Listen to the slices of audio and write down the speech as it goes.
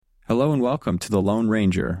Hello and welcome to The Lone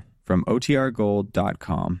Ranger from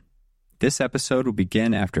OTRGold.com. This episode will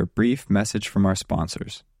begin after a brief message from our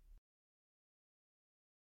sponsors.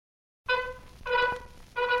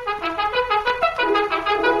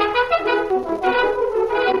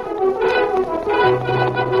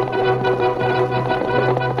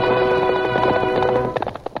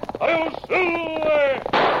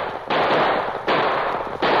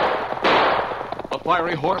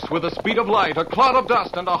 Fiery horse with the speed of light, a cloud of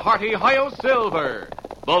dust, and a hearty Hi-Yo Silver,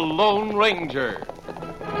 the Lone Ranger.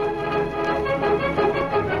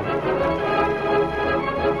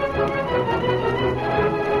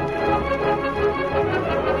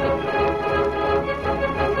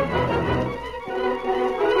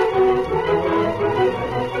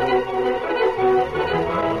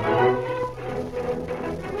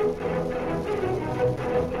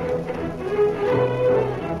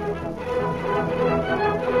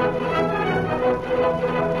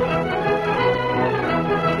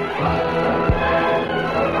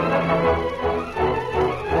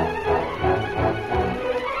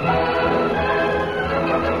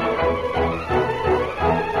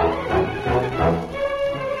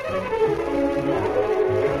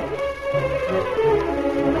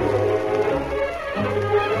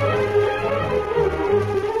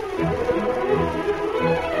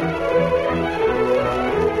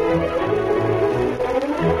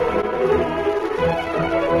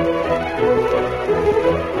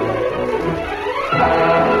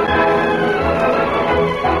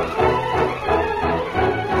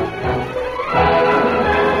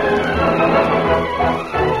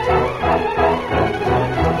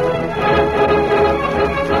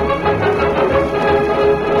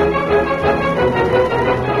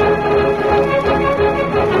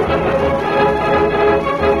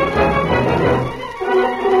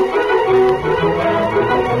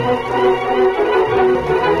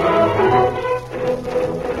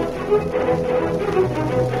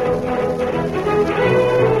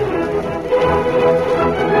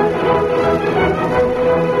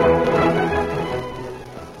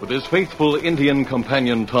 His faithful Indian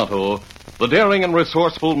companion Tonto, the daring and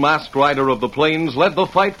resourceful masked rider of the plains, led the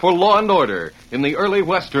fight for law and order in the early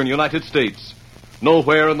western United States.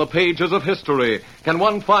 Nowhere in the pages of history can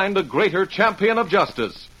one find a greater champion of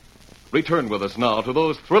justice. Return with us now to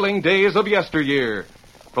those thrilling days of yesteryear.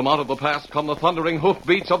 From out of the past come the thundering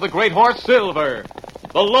hoofbeats of the great horse Silver.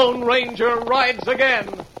 The Lone Ranger rides again.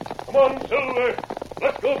 Come on, Silver.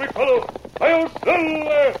 Let's go, big fellow. Hi-Yo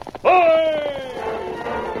Silver! Hi!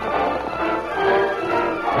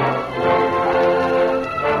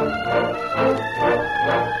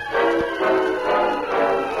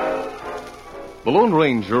 The Lone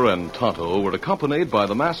Ranger and Tonto were accompanied by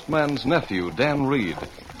the masked man's nephew, Dan Reed,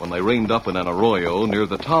 when they reined up in an arroyo near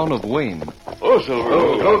the town of Wayne. Oh, Silver.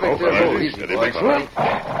 Go, Victor. Easy, big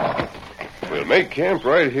fella. We'll make camp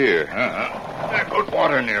right here. Good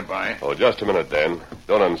water nearby. Oh, just a minute, Dan.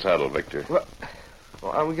 Don't unsaddle, Victor. Well,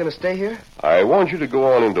 are we going to stay here? I want you to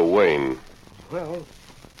go on into Wayne. Well,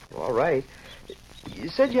 all right. You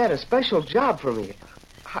said you had a special job for me.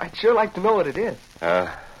 I'd sure like to know what it is.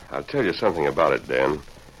 I'll tell you something about it, Dan.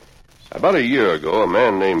 About a year ago, a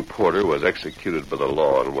man named Porter was executed by the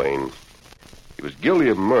law in Wayne. He was guilty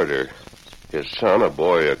of murder. His son, a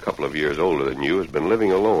boy a couple of years older than you, has been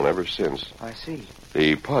living alone ever since. I see.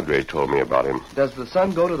 The Padre told me about him. Does the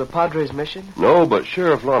son go to the Padre's mission? No, but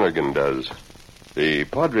Sheriff Lonergan does. The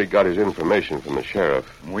Padre got his information from the sheriff.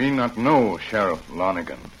 We not know Sheriff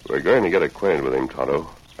Lonergan. We're going to get acquainted with him, Tonto,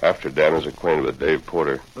 after Dan is acquainted with Dave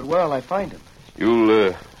Porter. But where'll I find him?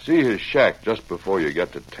 You'll see his shack just before you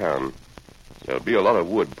get to town. There'll be a lot of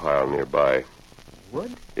wood piled nearby.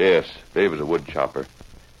 Wood? Yes, Dave is a wood chopper.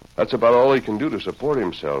 That's about all he can do to support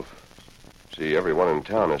himself. See, everyone in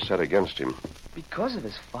town is set against him. Because of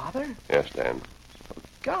his father? Yes, Dan.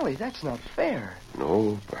 Golly, that's not fair.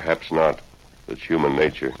 No, perhaps not. It's human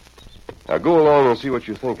nature. Now go along and see what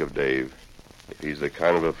you think of Dave. If he's the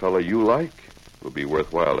kind of a fellow you like, it will be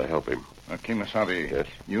worthwhile to help him. Kimasabi, Yes?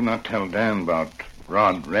 you not tell Dan about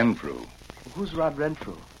Rod Renfrew. Who's Rod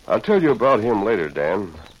Renfrew? I'll tell you about him later,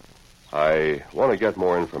 Dan. I want to get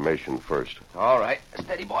more information first. All right.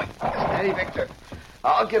 Steady, boy. Steady, Victor.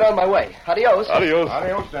 I'll get on my way. Adios. Adios.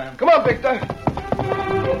 Adios, Dan. Come on, Victor.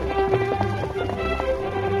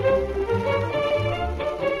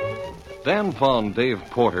 Dan found Dave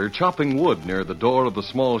Porter chopping wood near the door of the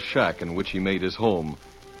small shack in which he made his home.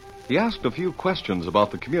 He asked a few questions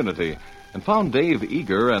about the community and found Dave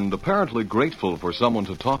eager and apparently grateful for someone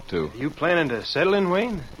to talk to. You planning to settle in,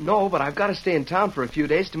 Wayne? No, but I've got to stay in town for a few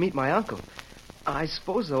days to meet my uncle. I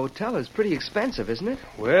suppose the hotel is pretty expensive, isn't it?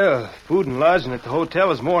 Well, food and lodging at the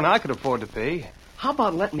hotel is more than I could afford to pay. How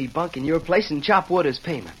about letting me bunk in your place and chop wood as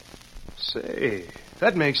payment? Say,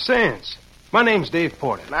 that makes sense. My name's Dave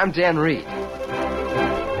Porter. And I'm Dan Reed.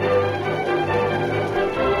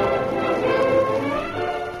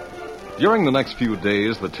 During the next few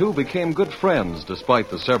days, the two became good friends despite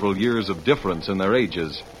the several years of difference in their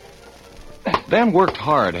ages. Dan worked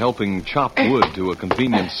hard helping chop wood to a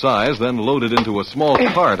convenient size, then load it into a small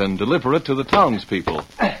cart and deliver it to the townspeople.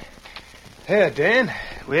 Here, Dan,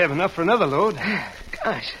 we have enough for another load.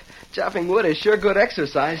 Gosh, chopping wood is sure good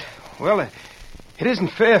exercise. Well, it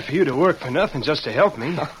isn't fair for you to work for nothing just to help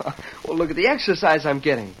me. Well, look at the exercise I'm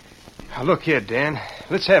getting. Now, look here, Dan.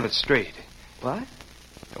 Let's have it straight. What?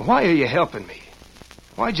 Why are you helping me?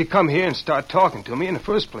 Why'd you come here and start talking to me in the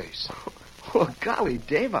first place? Well, golly,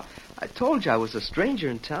 Dave, I told you I was a stranger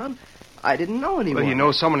in town. I didn't know anyone. Well, you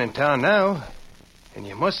know someone in town now. And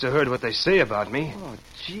you must have heard what they say about me. Oh,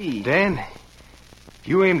 gee. Dan, if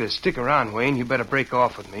you aim to stick around, Wayne, you better break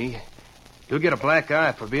off with me. You'll get a black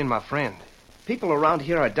eye for being my friend. People around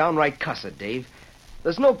here are downright cussed, Dave.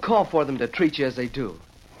 There's no call for them to treat you as they do.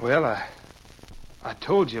 Well, I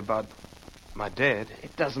told you about my dad.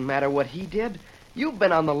 It doesn't matter what he did. You've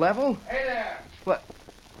been on the level. Hey there. What?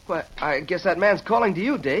 I guess that man's calling to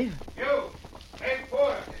you, Dave. You. Hey,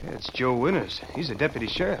 Porter. It's Joe Winters. He's a deputy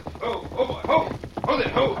sheriff. Hold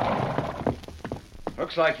it.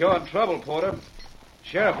 Looks like you're in trouble, Porter.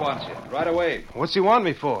 Sheriff wants you, right away. What's he want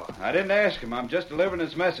me for? I didn't ask him. I'm just delivering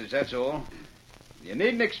his message, that's all. You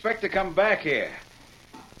needn't expect to come back here.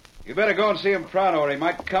 You better go and see him pronto, or he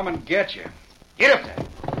might come and get you. Get up there.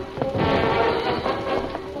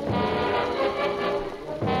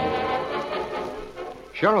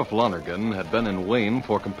 Sheriff Lonergan had been in Wayne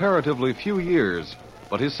for comparatively few years,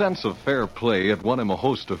 but his sense of fair play had won him a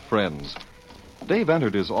host of friends. Dave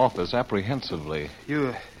entered his office apprehensively.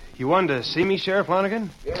 You wanted to see me, Sheriff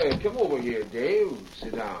Lonergan? Yeah, come over here, Dave.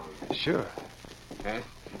 Sit down. Sure. Huh?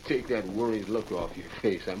 Take that worried look off your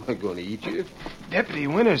face. I'm not going to eat you. Deputy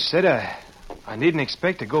Winters said I needn't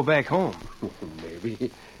expect to go back home.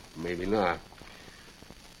 Maybe not.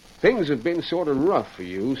 Things have been sort of rough for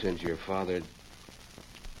you since your father...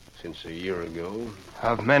 since a year ago.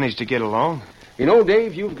 I've managed to get along. You know,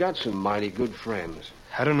 Dave, you've got some mighty good friends.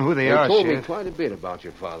 I don't know who they They are, told me Sheriff. quite a bit about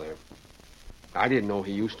your father. I didn't know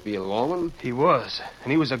he used to be a lawman. He was,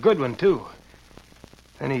 and he was a good one, too.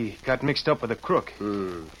 Then he got mixed up with a crook.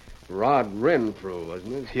 Rod Renfrew,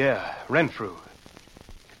 wasn't it? Yeah, Renfrew.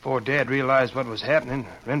 Before Dad realized what was happening,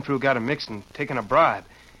 Renfrew got him mixed and taken a bribe.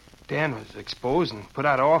 Dan was exposed and put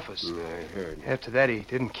out of office. I heard. After that, he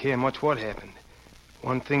didn't care much what happened.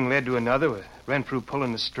 One thing led to another, with Renfrew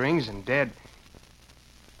pulling the strings, and Dad...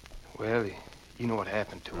 Well, you know what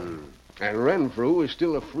happened to him. And Renfrew is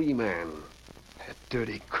still a free man. That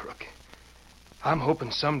dirty crook. I'm hoping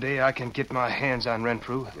someday I can get my hands on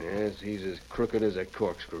Renfrew. Yes, he's as crooked as a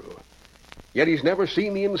corkscrew. Yet he's never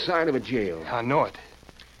seen the inside of a jail. I know it.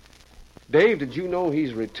 Dave, did you know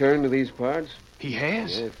he's returned to these parts? He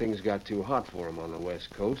has? Yeah, things got too hot for him on the West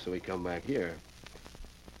Coast, so he come back here.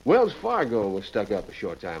 Wells Fargo was stuck up a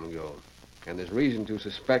short time ago, and there's reason to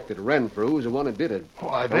suspect that Renfrew is the one that did it.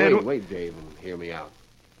 Why, Wait, Dave, and hear me out.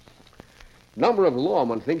 Number of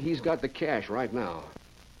lawmen think he's got the cash right now.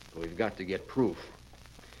 We've got to get proof.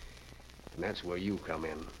 And that's where you come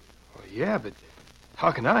in. Well, yeah, but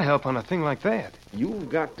how can I help on a thing like that? You've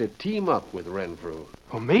got to team up with Renfrew.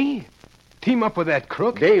 Oh, me? Team up with that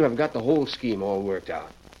crook? Dave, I've got the whole scheme all worked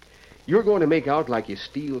out. You're going to make out like you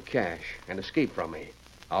steal cash and escape from me.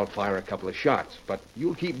 I'll fire a couple of shots, but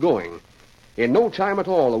you'll keep going. In no time at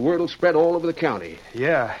all, the word will spread all over the county.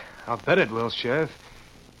 Yeah, I'll bet it will, Sheriff.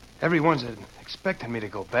 Everyone's expecting me to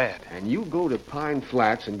go bad. And you go to Pine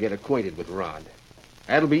Flats and get acquainted with Rod.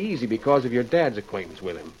 That'll be easy because of your dad's acquaintance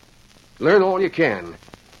with him. Learn all you can.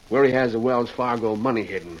 Where he has the Wells Fargo money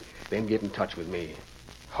hidden, then get in touch with me.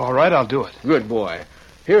 All right, I'll do it. Good boy.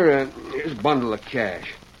 Here's a bundle of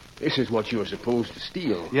cash. This is what you're supposed to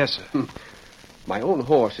steal. Yes, sir. My own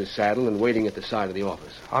horse is saddled and waiting at the side of the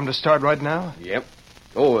office. I'm to start right now? Yep.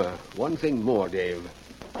 Oh, one thing more, Dave.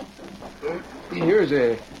 Here's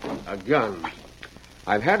a gun.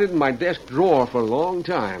 I've had it in my desk drawer for a long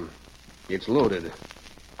time. It's loaded.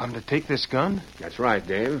 I'm to take this gun? That's right,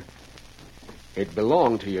 Dave. It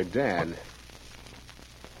belonged to your dad.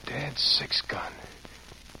 Dad's six gun.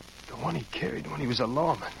 The one he carried when he was a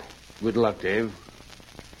lawman. Good luck, Dave.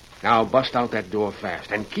 Now bust out that door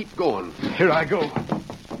fast and keep going. Here I go.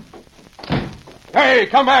 Hey,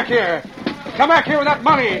 come back here. Come back here with that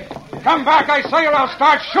money. Come back, I say, or I'll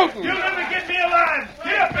start shooting. You'll never get me alive.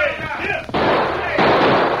 Get up there. Get up.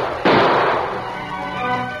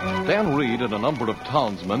 Dan Reed and a number of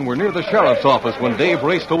townsmen were near the sheriff's office when Dave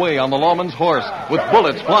raced away on the lawman's horse with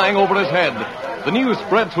bullets flying over his head. The news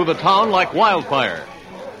spread through the town like wildfire.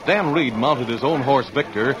 Dan Reed mounted his own horse,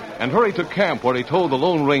 Victor, and hurried to camp where he told the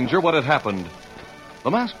Lone Ranger what had happened.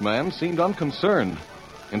 The masked man seemed unconcerned.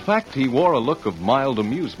 In fact, he wore a look of mild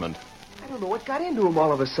amusement. I don't know what got into him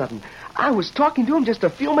all of a sudden. I was talking to him just a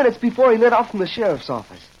few minutes before he lit off from the sheriff's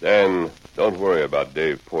office. Dan, don't worry about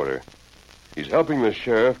Dave Porter. He's helping the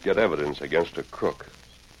sheriff get evidence against a crook.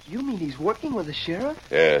 You mean he's working with the sheriff?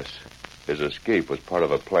 Yes. His escape was part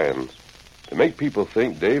of a plan to make people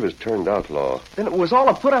think Dave has turned outlaw. Then it was all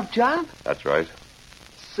a put-up job? That's right.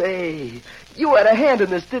 Say, you had a hand in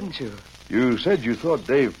this, didn't you? You said you thought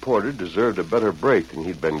Dave Porter deserved a better break than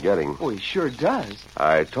he'd been getting. Oh, he sure does.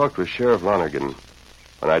 I talked with Sheriff Lonergan.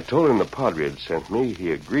 When I told him the Padre had sent me,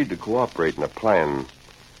 he agreed to cooperate in a plan.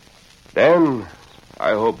 Dan,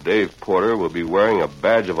 I hope Dave Porter will be wearing a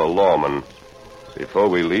badge of a lawman before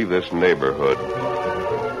we leave this neighborhood.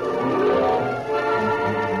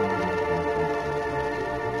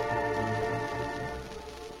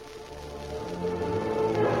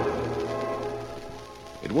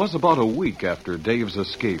 It was about a week after Dave's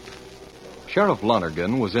escape. Sheriff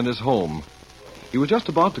Lonergan was in his home. He was just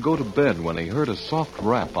about to go to bed when he heard a soft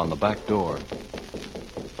rap on the back door.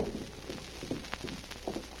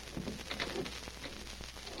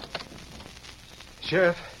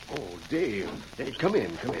 Sheriff? Oh, Dave. Dave, come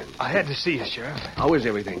in. I had to see you, Sheriff. How is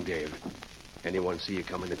everything, Dave? Anyone see you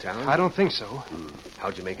come into town? I don't think so.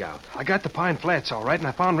 How'd you make out? I got the Pine Flats all right, and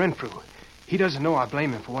I found Renfrew. He doesn't know I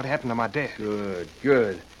blame him for what happened to my dad.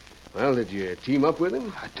 Good. Well, did you team up with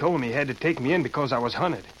him? I told him he had to take me in because I was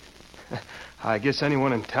hunted. I guess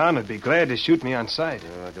anyone in town would be glad to shoot me on sight.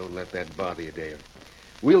 Oh, don't let that bother you, Dave.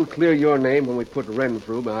 We'll clear your name when we put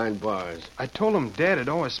Renfrew behind bars. I told him Dad had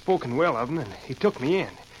always spoken well of him, and he took me in.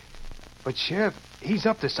 But, Sheriff, he's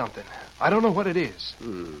up to something. I don't know what it is.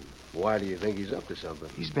 Why do you think he's up to something?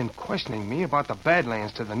 He's been questioning me about the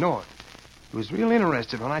Badlands to the north. He was real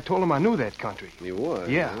interested when I told him I knew that country. You was?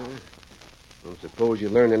 Yeah. Huh? Don't suppose you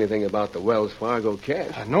learned anything about the Wells Fargo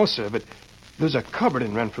cash? No, sir, but there's a cupboard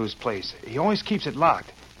in Renfrew's place. He always keeps it locked,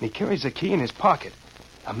 and he carries the key in his pocket.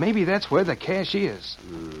 Maybe that's where the cash is.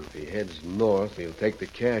 If he heads north, he'll take the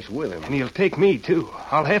cash with him. And he'll take me, too.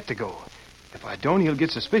 I'll have to go. If I don't, he'll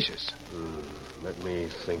get suspicious. Let me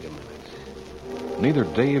think a minute. Neither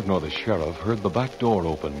Dave nor the sheriff heard the back door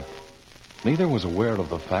open. Neither was aware of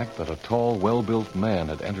the fact that a tall, well-built man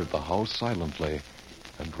had entered the house silently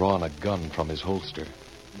and drawn a gun from his holster.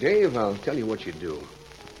 Dave, I'll tell you what you do.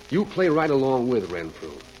 You play right along with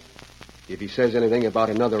Renfrew. If he says anything about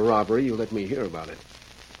another robbery, you let me hear about it.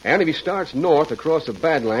 And if he starts north across the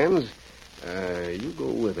Badlands, you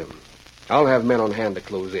go with him. I'll have men on hand to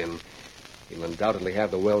close in. He'll undoubtedly have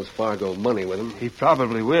the Wells Fargo money with him. He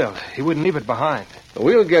probably will. He wouldn't leave it behind.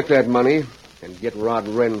 We'll get that money and get Rod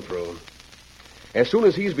Renfrew. As soon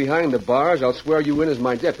as he's behind the bars, I'll swear you in as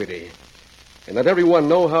my deputy. And let everyone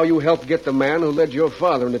know how you helped get the man who led your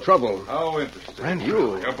father into trouble. How interesting.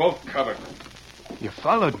 Renfrew. You're both covered. You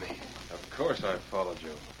followed me. Of course I followed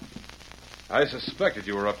you. I suspected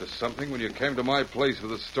you were up to something when you came to my place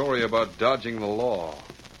with a story about dodging the law.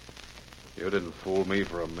 You didn't fool me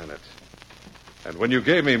for a minute. And when you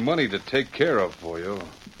gave me money to take care of for you...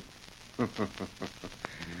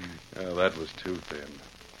 well, that was too thin.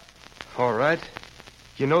 All right.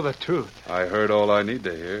 You know the truth. I heard all I need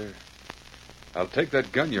to hear. I'll take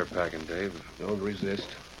that gun you're packing, Dave. Don't resist.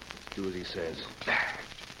 Do as he says.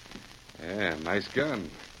 Yeah, nice gun.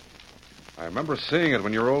 I remember seeing it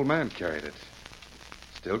when your old man carried it.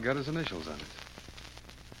 Still got his initials on it.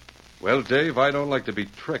 Well, Dave, I don't like to be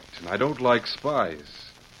tricked, and I don't like spies.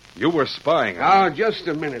 You were spying on me. Just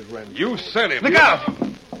a minute, Renfrew. You sent him. Look out!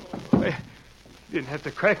 You didn't have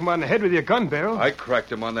to crack him on the head with your gun barrel. I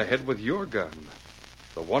cracked him on the head with your gun.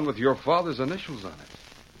 The one with your father's initials on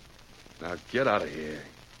it. Now, get out of here.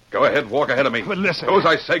 Go ahead, walk ahead of me. But listen. Do as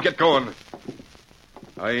I say, get going.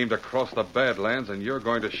 I aim to cross the Badlands, and you're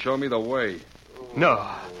going to show me the way. No,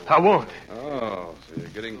 I won't. Oh, so you're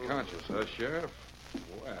getting conscious, huh, Sheriff?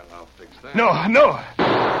 Well, I'll fix that. No.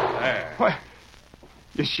 There. What?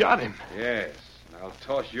 You shot him. Yes. And I'll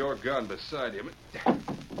toss your gun beside him.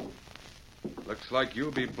 Looks like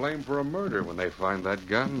you'll be blamed for a murder when they find that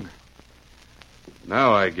gun.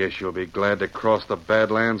 Now I guess you'll be glad to cross the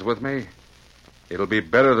Badlands with me. It'll be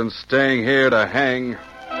better than staying here to hang.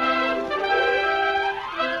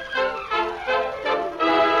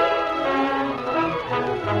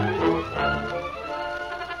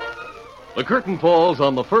 The curtain falls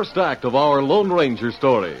on the first act of our Lone Ranger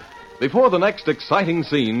story. Before the next exciting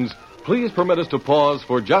scenes, please permit us to pause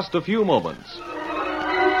for just a few moments.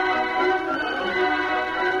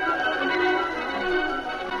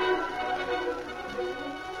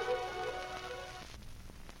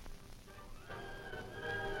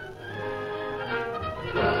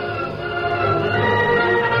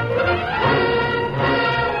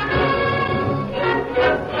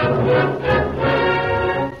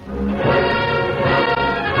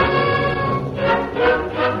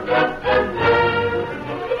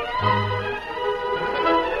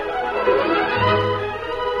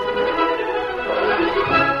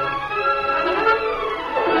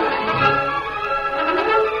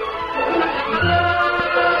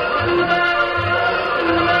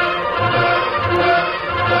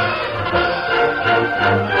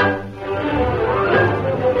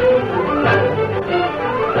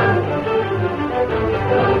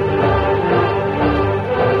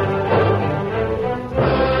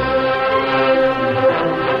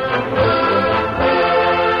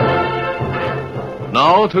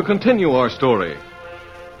 Now to continue our story.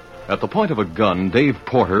 At the point of a gun, Dave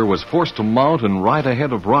Porter was forced to mount and ride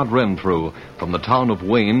ahead of Rod Renfrew from the town of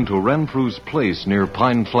Wayne to Renfrew's place near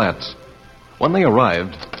Pine Flats. When they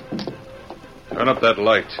arrived... Turn up that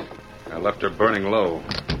light. I left her burning low.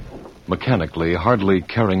 Mechanically, hardly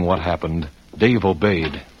caring what happened, Dave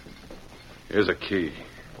obeyed. Here's a key.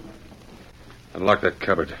 Unlock that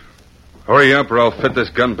cupboard. Hurry up or I'll fit this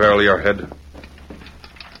gun barrel to your head.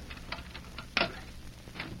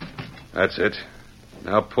 That's it.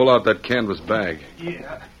 Now pull out that canvas bag.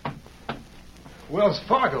 Yeah. Wells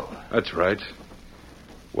Fargo. That's right.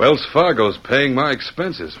 Wells Fargo's paying my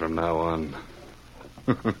expenses from now on.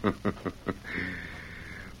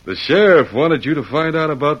 The sheriff wanted you to find out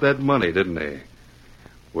about that money, didn't he?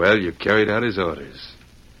 Well, you carried out his orders.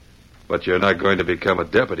 But you're not going to become a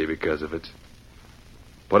deputy because of it.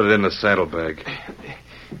 Put it in the saddlebag.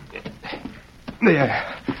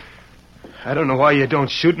 There. I don't know why you don't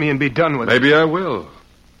shoot me and be done with it. Maybe I will.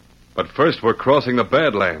 But first we're crossing the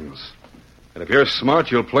Badlands. And if you're smart,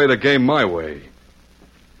 you'll play the game my way.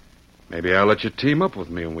 Maybe I'll let you team up with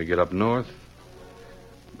me when we get up north.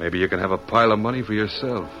 Maybe you can have a pile of money for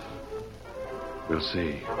yourself. We'll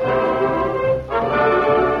see.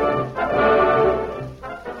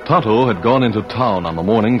 Tonto had gone into town on the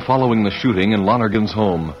morning following the shooting in Lonergan's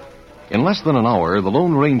home. In less than an hour, the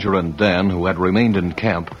Lone Ranger and Dan, who had remained in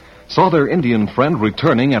camp, saw their Indian friend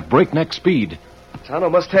returning at breakneck speed. Tonto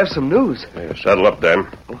must have some news. Yeah, saddle up, Dan.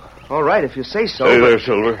 All right, if you say so. Stay there,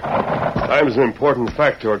 Silver. Time's an important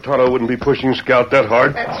factor, or Tonto wouldn't be pushing Scout that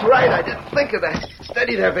hard. That's right. I didn't think of that.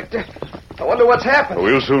 Steady there, Victor. I wonder what's happened.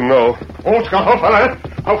 We'll soon know. Old Scout, old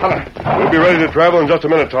fella. We'll be ready to travel in just a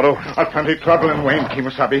minute, Tonto. I've plenty trouble in Wayne,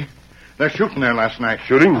 Kemosabe. They're shooting there last night.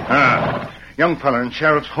 Shooting? Young fella in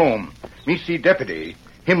Sheriff's home. Me see deputy.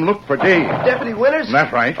 Him look for Dave. Deputy Winters?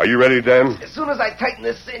 That's right. Are you ready, Dan? As soon as I tighten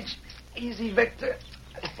this cinch. Easy, Victor.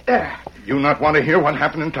 There. You not want to hear what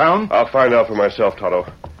happened in town? I'll find out for myself, Tonto.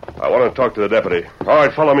 I want to talk to the deputy. All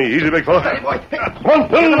right, follow me. Easy, big fella. Hey, boy. Come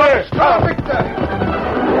on, get in there. Stop, Victor.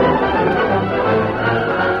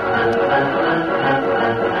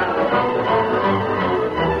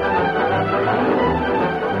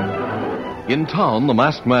 In town, the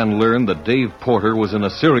masked man learned that Dave Porter was in a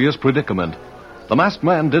serious predicament. The masked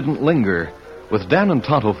man didn't linger. With Dan and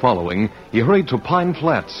Tonto following, he hurried to Pine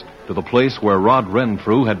Flats, to the place where Rod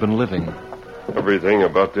Renfrew had been living. Everything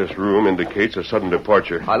about this room indicates a sudden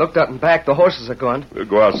departure. I looked out and back. The horses are gone. We'll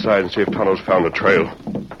go outside and see if Tonto's found the trail.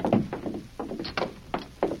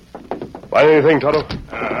 Find anything, Tonto?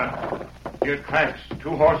 Here tracks. 2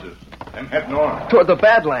 horses. Them head north. Toward the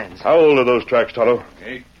Badlands. How old are those tracks, Tonto?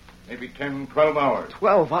 Okay. Maybe 10, 12 hours.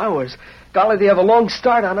 12 hours. Golly, they have a long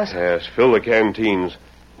start on us. Yes, fill the canteens.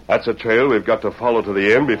 That's a trail we've got to follow to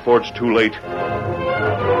the end before it's too late.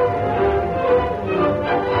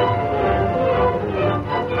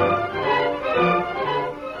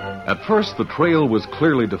 At first, the trail was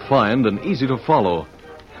clearly defined and easy to follow.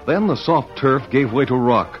 Then the soft turf gave way to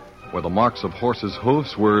rock, where the marks of horses'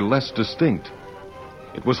 hoofs were less distinct.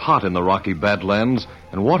 It was hot in the rocky Badlands,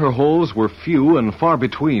 and water holes were few and far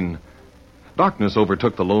between. Darkness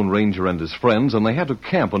overtook the Lone Ranger and his friends, and they had to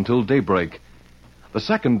camp until daybreak. The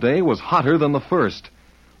second day was hotter than the first.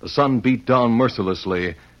 The sun beat down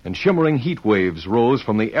mercilessly, and shimmering heat waves rose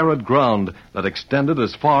from the arid ground that extended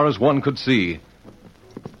as far as one could see.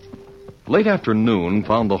 Late afternoon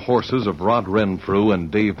found the horses of Rod Renfrew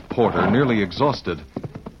and Dave Porter nearly exhausted.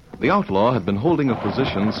 The outlaw had been holding a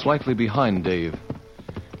position slightly behind Dave.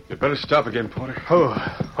 You better stop again, Porter.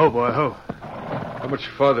 Oh, boy, oh. How much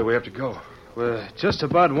farther do we have to go? We're just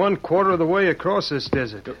about 1/4 of the way across this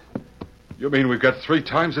desert. You mean we've got 3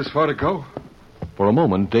 times as far to go? For a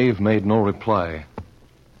moment, Dave made no reply.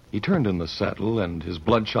 He turned in the saddle, and his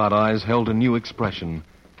bloodshot eyes held a new expression.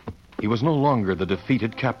 He was no longer the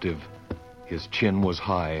defeated captive. His chin was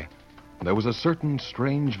high. There was a certain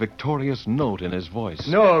strange, victorious note in his voice.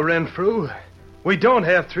 No, Renfrew. We don't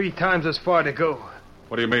have 3 times as far to go.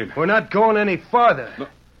 What do you mean? We're not going any farther.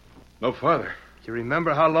 No farther. You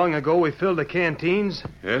remember how long ago we filled the canteens?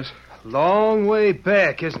 Yes? Long way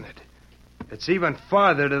back, isn't it? It's even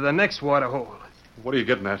farther to the next water hole. What are you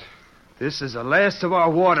getting at? This is the last of our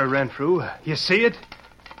water, Renfrew. You see it?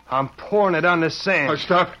 I'm pouring it on the sand.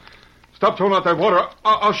 Stop. Stop throwing out that water.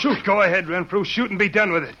 I'll shoot. Go ahead, Renfrew. Shoot and be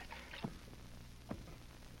done with it.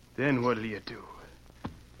 Then what'll you do?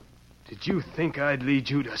 Did you think I'd lead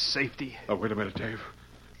you to safety? Oh, wait a minute, Dave.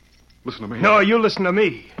 Listen to me. No, you listen to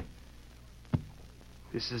me.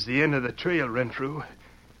 This is the end of the trail, Renfrew.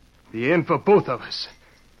 The end for both of us.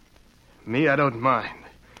 Me, I don't mind.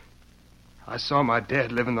 I saw my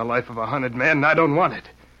dad living the life of a hunted man, and I don't want it.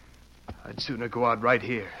 I'd sooner go out right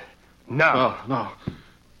here. Now. No.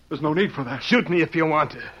 There's no need for that. Shoot me if you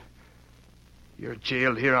want to. You're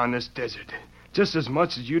jailed here on this desert, just as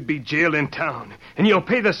much as you'd be jailed in town. And you'll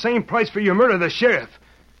pay the same price for your murder, the sheriff.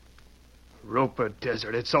 Roper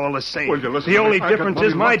Desert, it's all the same. Will you listen the to me? only difference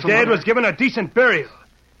is my dad was given a decent burial.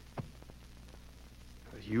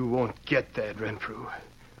 You won't get that, Renfrew.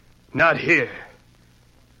 Not here.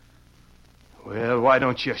 Well, why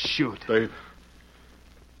don't you shoot? Dave,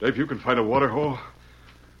 you can find a water hole.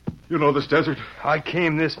 You know this desert. I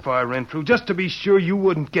came this far, Renfrew, just to be sure you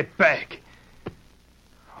wouldn't get back.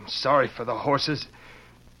 I'm sorry for the horses.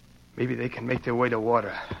 Maybe they can make their way to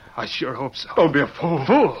water. I sure hope so. Don't be a fool.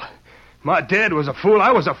 Fool? My dad was a fool.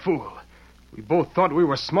 I was a fool. We both thought we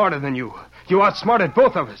were smarter than you. You outsmarted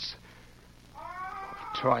both of us.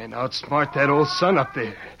 Try and outsmart that old sun up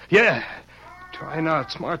there. Yeah. Try and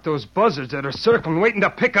outsmart those buzzards that are circling, waiting to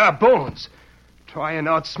pick our bones. Try and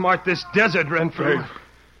outsmart this desert, Renfrew.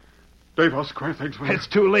 Dave, I'll square things with you. It's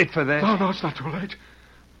too late for that. No, it's not too late.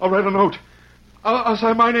 I'll write a note. I'll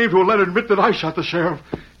sign my name to a letter and admit that I shot the sheriff.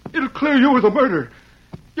 It'll clear you of the murder.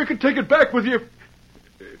 You can take it back with you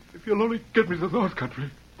if you'll only get me to the North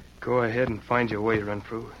Country. Go ahead and find your way,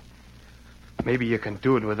 Renfrew. Maybe you can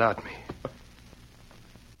do it without me.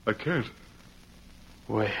 I can't.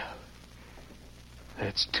 Well,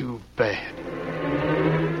 that's too bad.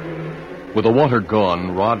 With the water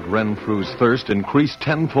gone, Rod Renfrew's thirst increased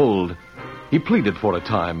tenfold. He pleaded for a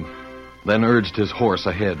time, then urged his horse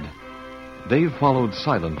ahead. Dave followed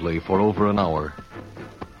silently for over an hour.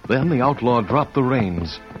 Then the outlaw dropped the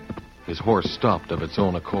reins. His horse stopped of its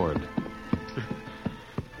own accord.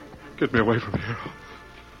 Get me away from here.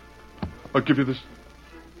 I'll give you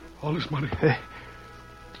all this money.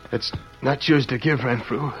 It's not yours to give,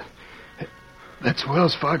 Renfrew. That's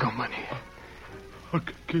Wells Fargo money.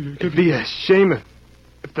 It'd be a shame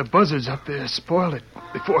if the buzzards up there spoiled it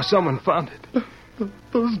before someone found it.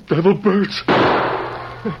 Those devil birds.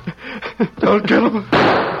 I'll get them.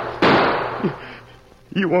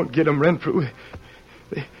 You won't get them, Renfrew.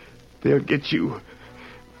 They'll get you.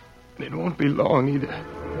 And it won't be long either.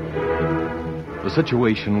 The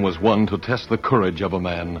situation was one to test the courage of a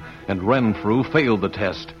man, and Renfrew failed the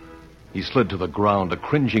test. He slid to the ground, a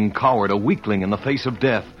cringing coward, a weakling in the face of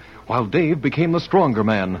death, while Dave became the stronger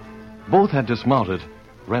man. Both had dismounted.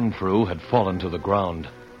 Renfrew had fallen to the ground.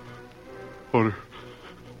 Porter,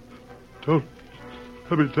 don't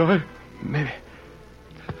let me die.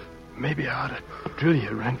 Maybe I ought to drill you,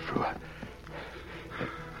 Renfrew.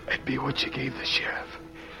 That'd be what you gave the sheriff.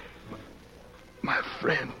 My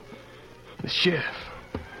friend, the sheriff.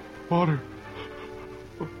 Porter.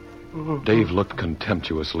 Dave looked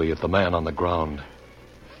contemptuously at the man on the ground.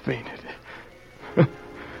 Fainted.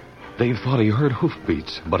 Dave thought he heard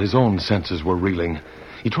hoofbeats, but his own senses were reeling.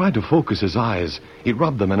 He tried to focus his eyes. He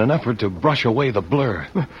rubbed them in an effort to brush away the blur.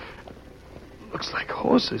 Looks like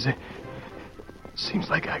horses. It seems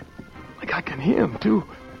like I can hear them, too.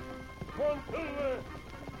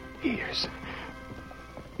 Ears.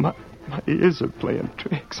 My ears are playing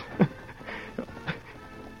tricks.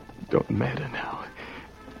 Don't matter now.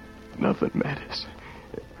 Nothing matters.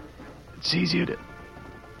 It's easier to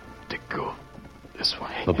go this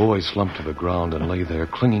way. The boy slumped to the ground and lay there,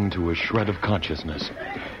 clinging to a shred of consciousness.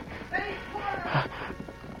 I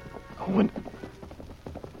wonder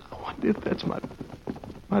if that's my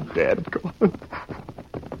dad gone.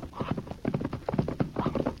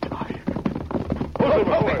 I'm tired.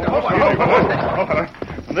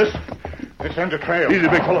 This ends the trail. Easy,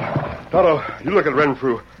 big fella. Tonto, you look at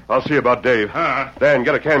Renfrew. I'll see about Dave. Dan,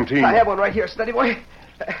 get a canteen. I have one right here. Steady, boy.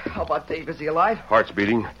 How about Dave? Is he alive? Heart's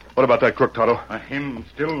beating. What about that crook, Tonto? Him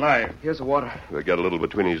still alive. Here's the water. They got a little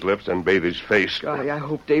between his lips and bathe his face. Golly, I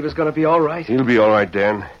hope Dave is going to be all right. He'll be all right,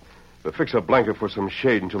 Dan. But fix a blanket for some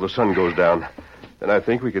shade until the sun goes down. Then I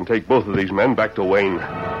think we can take both of these men back to Wayne.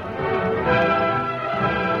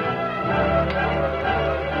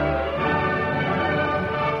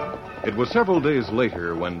 It was several days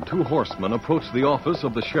later when two horsemen approached the office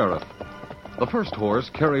of the sheriff. The first horse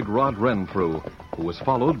carried Rod Renfrew, who was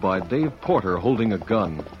followed by Dave Porter holding a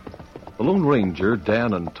gun. The Lone Ranger,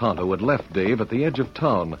 Dan, and Tonto had left Dave at the edge of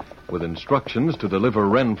town with instructions to deliver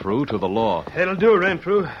Renfrew to the law. That'll do,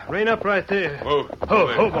 Renfrew. Rein up right there. Whoa.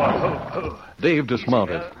 Ho, boy, ho. Dave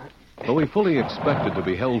dismounted. Though he fully expected to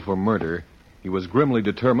be held for murder, he was grimly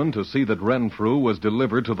determined to see that Renfrew was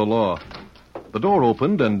delivered to the law. The door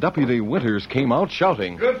opened, and Deputy Winters came out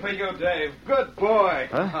shouting. Good for you, Dave. Good boy.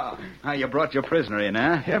 Huh? You brought your prisoner in,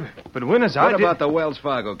 huh? Yeah, but Winters, What about the Wells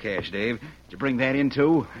Fargo cash, Dave? Did you bring that in,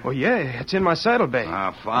 too? Oh, yeah, it's in my saddlebag.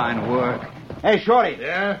 Fine work. Hey, Shorty.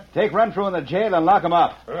 Yeah? Take Renfrew in the jail and lock him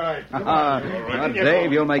up. Right.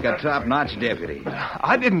 Dave, you'll make a top-notch deputy.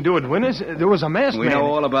 I didn't do it, Winters. There was a masked We man. know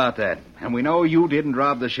all about that. And we know you didn't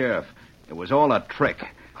rob the sheriff. It was all a trick.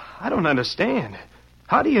 I don't understand.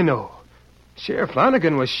 How do you know? Sheriff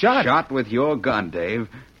Flanagan was shot. Shot with your gun, Dave.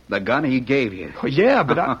 The gun he gave you. Oh, yeah,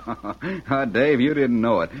 but I... Dave, you didn't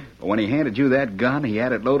know it. But when he handed you that gun, he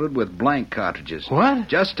had it loaded with blank cartridges. What?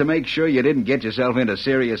 Just to make sure you didn't get yourself into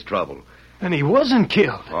serious trouble. And he wasn't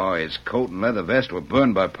killed. Oh, his coat and leather vest were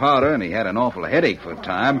burned by powder, and he had an awful headache for a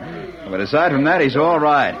time. But aside from that, he's all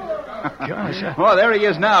right. Gosh. Oh, there he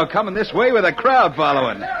is now, coming this way with a crowd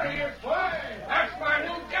following. There he is, boy. That's my new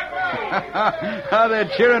deputy.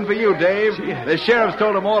 They're cheering for you, Dave. The sheriff's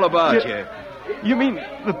told them all about you. You mean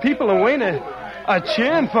the people of Wayne are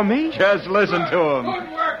cheering for me? Just listen to them.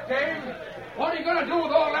 Good work, Dave. What are you going to do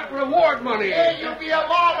with all that reward money? Yeah, you'll be a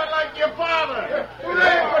lawman like your father.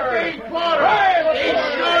 Dave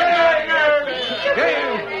Porter.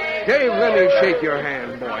 Dave, let me shake your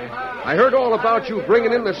hand, boy. I heard all about you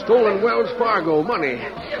bringing in the stolen Wells Fargo money.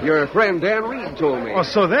 Your friend Dan Reed told me. Oh,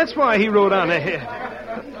 so that's why he rode on ahead.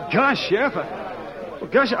 Gosh, Sheriff,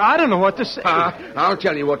 I don't know what to say. I'll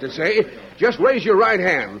tell you what to say. Just raise your right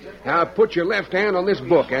hand. Now put your left hand on this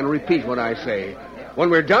book and repeat what I say. When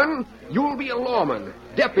we're done, you'll be a lawman.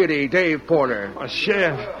 Deputy Dave Porter. Oh,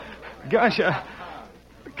 Sheriff, gosh,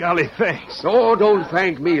 golly, thanks. Oh, don't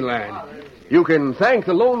thank me, lad. You can thank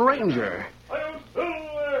the Lone Ranger.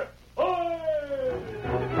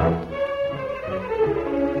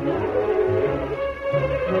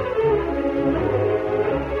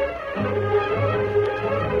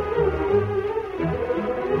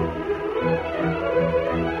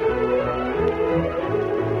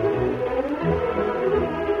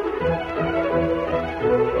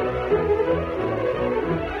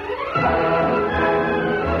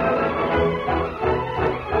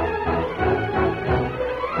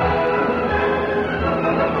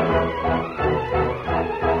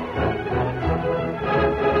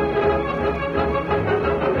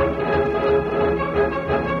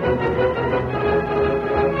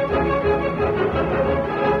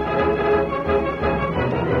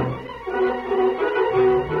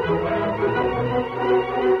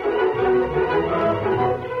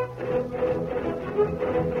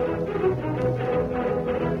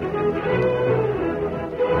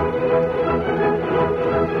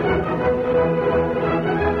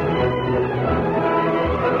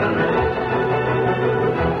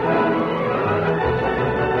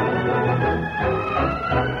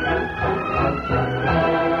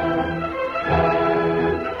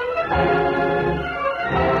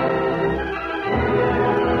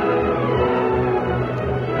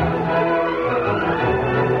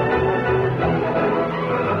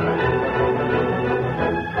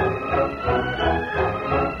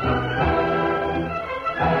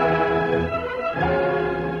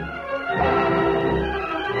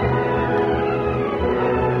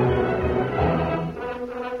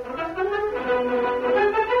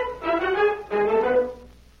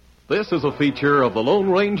 This is a feature of the Lone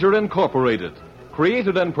Ranger Incorporated,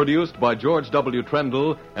 created and produced by George W.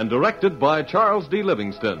 Trendle and directed by Charles D.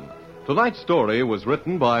 Livingston. Tonight's story was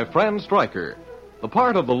written by Fran Stryker. The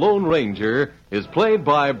part of the Lone Ranger is played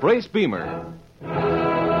by Brace Beamer.